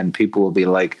now and again, people will be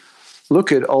like,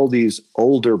 look at all these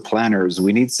older planners.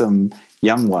 We need some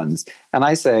young ones. And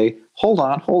I say, hold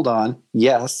on.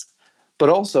 Yes. But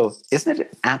also, isn't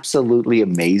it absolutely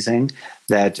amazing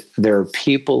that there are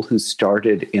people who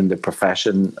started in the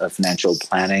profession of financial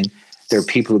planning? There are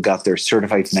people who got their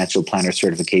certified financial planner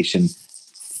certification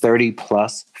 30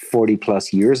 plus, 40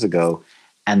 plus years ago,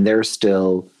 and they're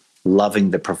still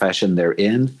loving the profession they're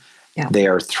in. Yeah. They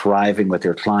are thriving with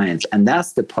their clients. And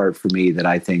that's the part for me that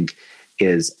I think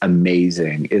is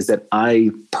amazing, is that I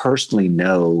personally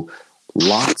know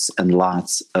lots and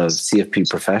lots of CFP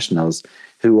professionals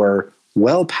who are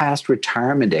well past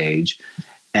retirement age,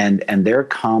 and their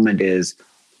comment is,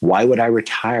 why would I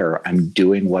retire? I'm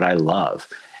doing what I love.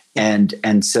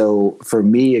 And so for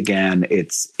me, again,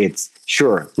 it's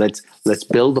sure, let's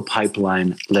build a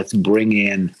pipeline, let's bring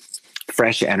in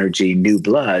fresh energy, new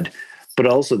blood, but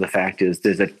also the fact is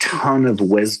there's a ton of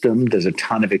wisdom, there's a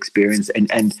ton of experience,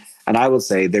 and I will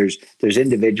say there's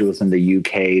individuals in the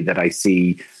UK that I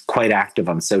see quite active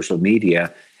on social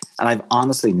media, and I've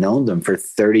honestly known them for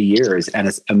 30 years, and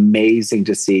it's amazing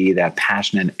to see that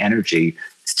passion and energy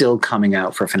still coming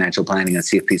out for financial planning and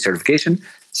CFP certification.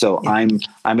 So yeah.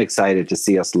 I'm excited to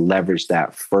see us leverage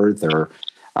that further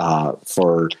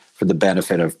for the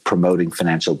benefit of promoting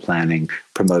financial planning,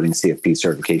 promoting CFP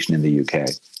certification in the UK.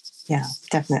 Yeah,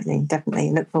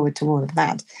 definitely. Look forward to all of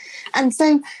that. And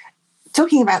so,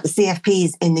 talking about the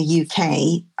CFPs in the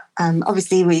UK,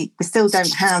 obviously we still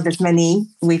don't have as many.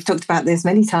 We've talked about this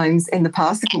many times in the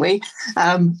past, haven't we?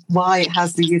 Why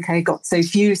has the UK got so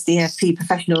few CFP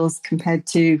professionals compared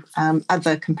to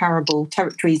other comparable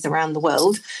territories around the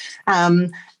world?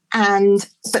 But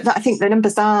I think the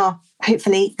numbers are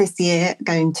hopefully this year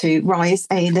going to rise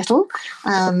a little.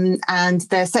 And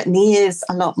there certainly is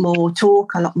a lot more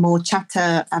talk, a lot more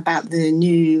chatter about the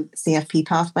new CFP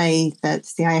pathway that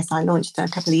CISI launched a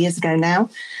couple of years ago now.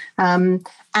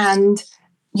 And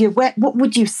what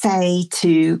would you say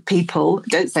to people?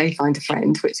 Don't say find a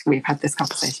friend, which we've had this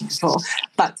conversation before.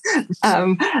 But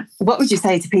what would you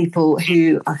say to people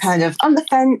who are kind of on the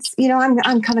fence?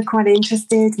 I'm kind of quite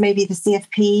interested, maybe the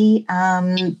CFP,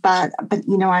 but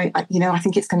I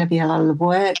think it's going to be a lot of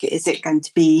work. Is it going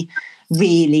to be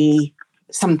really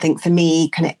something for me?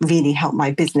 Can it really help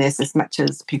my business as much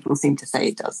as people seem to say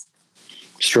it does?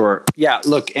 Sure. Yeah.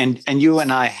 Look, and you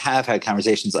and I have had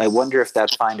conversations. I wonder if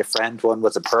that find a friend one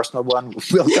was a personal one.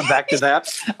 We'll come back to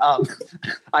that.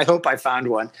 I hope I found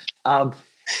one.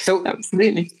 So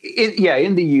absolutely.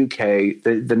 In the UK,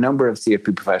 the number of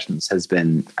CFP professionals has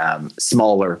been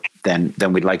smaller than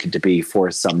we'd like it to be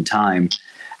for some time.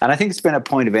 And I think it's been a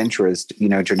point of interest,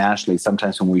 internationally.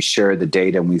 Sometimes when we share the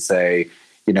data and we say,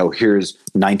 here's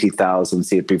 90,000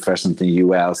 CFP professionals in the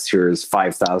US, here's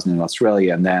 5,000 in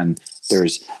Australia, and then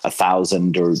there's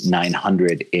 1,000 or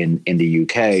 900 in the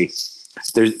UK.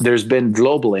 There's been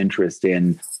global interest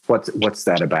in what's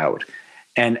that about,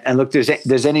 and look,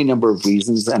 there's any number of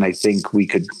reasons, and I think we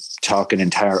could talk an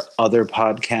entire other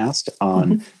podcast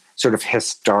on sort of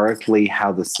historically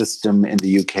how the system in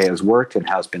the UK has worked and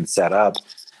how it's been set up.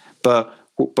 But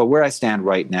where I stand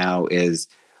right now is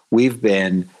we've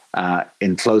been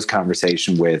in close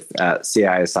conversation with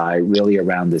CISI really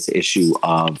around this issue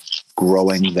of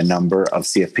growing the number of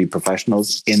CFP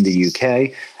professionals in the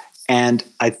UK. And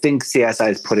I think CISI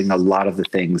is putting a lot of the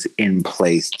things in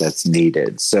place that's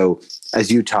needed. So as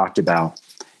you talked about,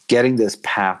 getting this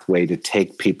pathway to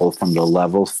take people from the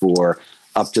level 4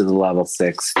 up to the level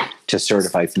 6 to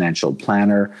certified financial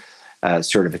planner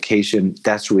certification,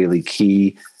 that's really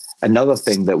key. Another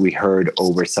thing that we heard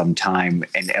over some time,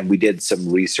 and we did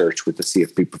some research with the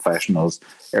CFP professionals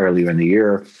earlier in the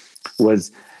year,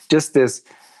 was just this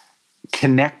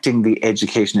connecting the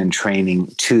education and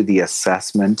training to the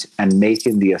assessment and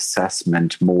making the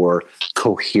assessment more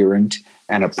coherent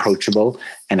and approachable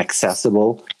and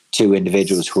accessible to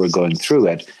individuals who are going through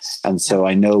it. And so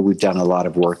I know we've done a lot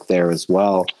of work there as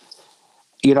well.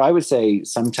 I would say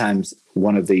sometimes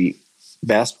one of the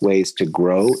best ways to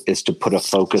grow is to put a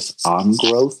focus on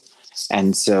growth.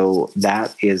 And so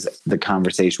that is the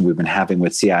conversation we've been having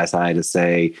with CISI to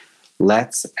say,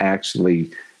 let's actually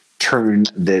turn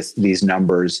these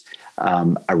numbers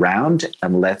around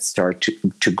and let's start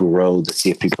to grow the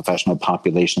CFP professional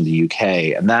population in the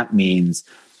UK. And that means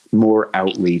more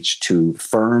outreach to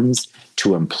firms,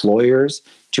 to employers,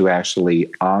 to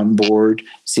actually onboard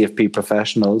CFP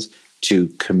professionals, to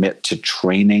commit to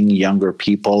training younger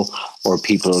people or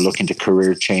people who are looking to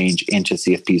career change into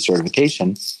CFP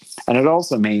certification. And it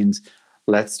also means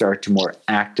let's start to more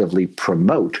actively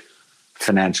promote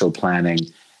financial planning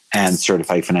and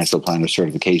certified financial planner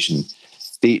certification.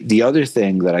 The other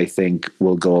thing that I think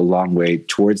will go a long way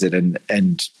towards it,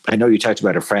 and I know you talked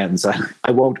about a friend, so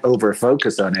I won't over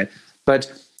focus on it,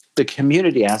 but the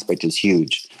community aspect is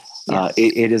huge. Yeah.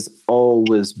 It has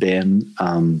always been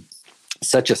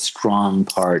such a strong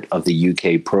part of the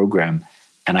UK program.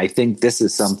 And I think this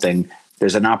is something,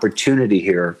 there's an opportunity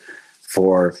here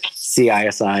for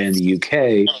CISI in the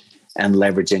UK and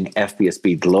leveraging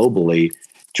FBSB globally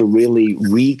to really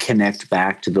reconnect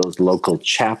back to those local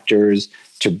chapters,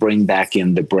 to bring back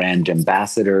in the brand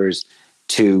ambassadors,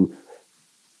 to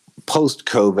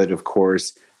post-COVID, of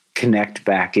course, connect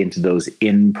back into those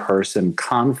in-person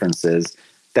conferences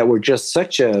that were just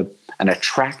such an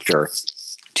attractor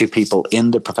to people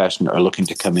in the profession or looking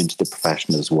to come into the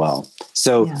profession as well.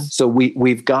 So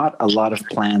we've got a lot of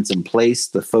plans in place.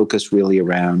 The focus really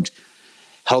around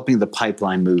helping the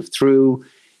pipeline move through,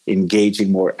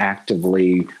 engaging more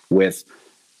actively with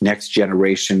next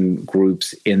generation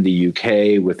groups in the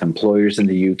UK, with employers in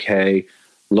the UK,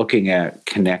 looking at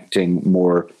connecting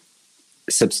more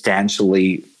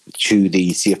substantially to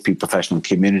the CFP professional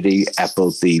community at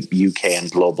both the UK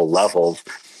and global levels.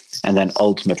 And then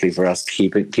ultimately for us,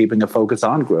 keeping a focus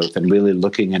on growth and really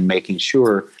looking and making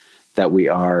sure that we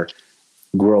are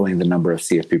growing the number of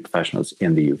CFP professionals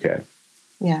in the UK.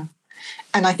 Yeah.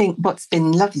 And I think what's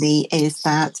been lovely is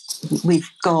that we've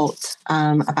got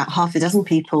about half a dozen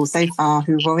people so far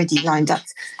who've already lined up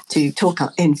to talk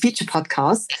in future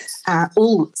podcasts,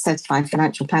 all certified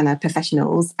financial planner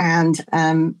professionals, and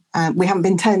we haven't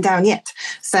been turned down yet.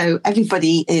 So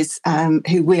everybody is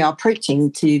who we are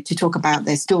approaching to talk about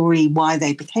their story, why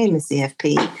they became a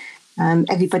CFP.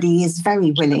 Everybody is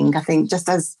very willing, I think, just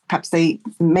as perhaps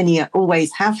many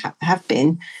always have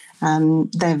been.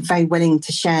 they're very willing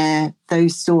to share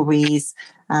those stories.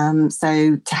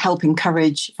 So to help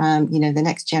encourage, the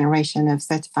next generation of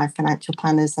certified financial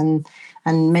planners and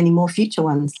many more future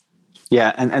ones.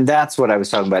 Yeah, and that's what I was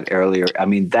talking about earlier. I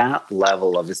mean, that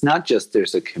level of, it's not just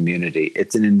there's a community,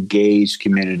 it's an engaged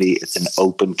community, it's an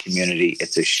open community,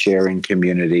 it's a sharing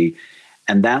community.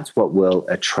 And that's what will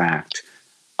attract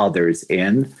others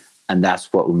in, and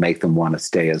that's what will make them want to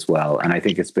stay as well. And I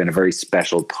think it's been a very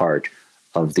special part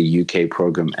of the UK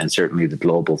program and certainly the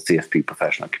global CFP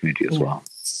professional community as well.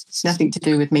 Nothing to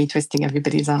do with me twisting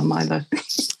everybody's arm either.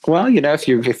 Well, if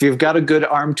you've got a good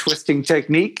arm twisting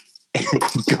technique,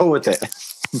 go with it.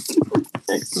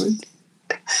 Excellent.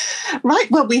 Right,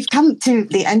 well, we've come to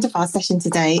the end of our session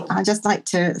today. I'd just like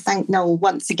to thank Noel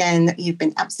once again. You've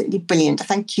been absolutely brilliant.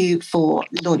 Thank you for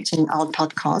launching our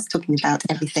podcast, talking about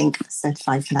everything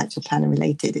certified financial planner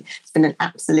related. It's been an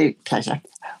absolute pleasure.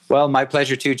 Well, my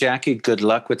pleasure too, Jackie. Good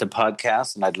luck with the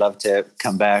podcast. And I'd love to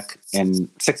come back in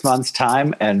 6 months'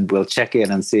 time and we'll check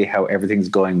in and see how everything's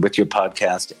going with your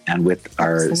podcast and with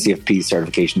our CFP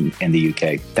certification in the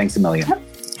UK. Thanks a million.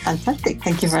 Fantastic.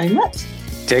 Thank you very much.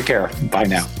 Take care. Bye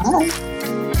now. Bye.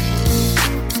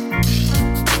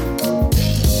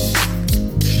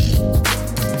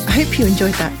 I hope you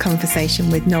enjoyed that conversation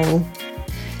with Noel.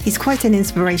 He's quite an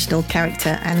inspirational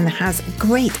character and has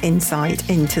great insight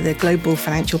into the global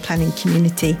financial planning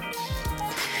community.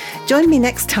 Join me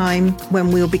next time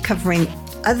when we'll be covering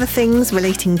other things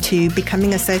relating to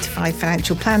becoming a certified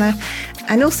financial planner,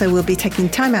 and also we'll be taking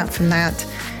time out from that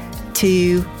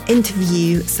to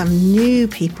interview some new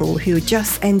people who are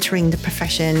just entering the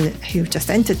profession, who've just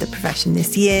entered the profession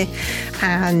this year,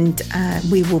 and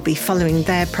we will be following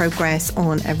their progress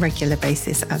on a regular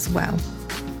basis as well.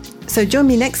 So join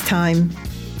me next time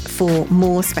for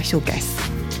more special guests.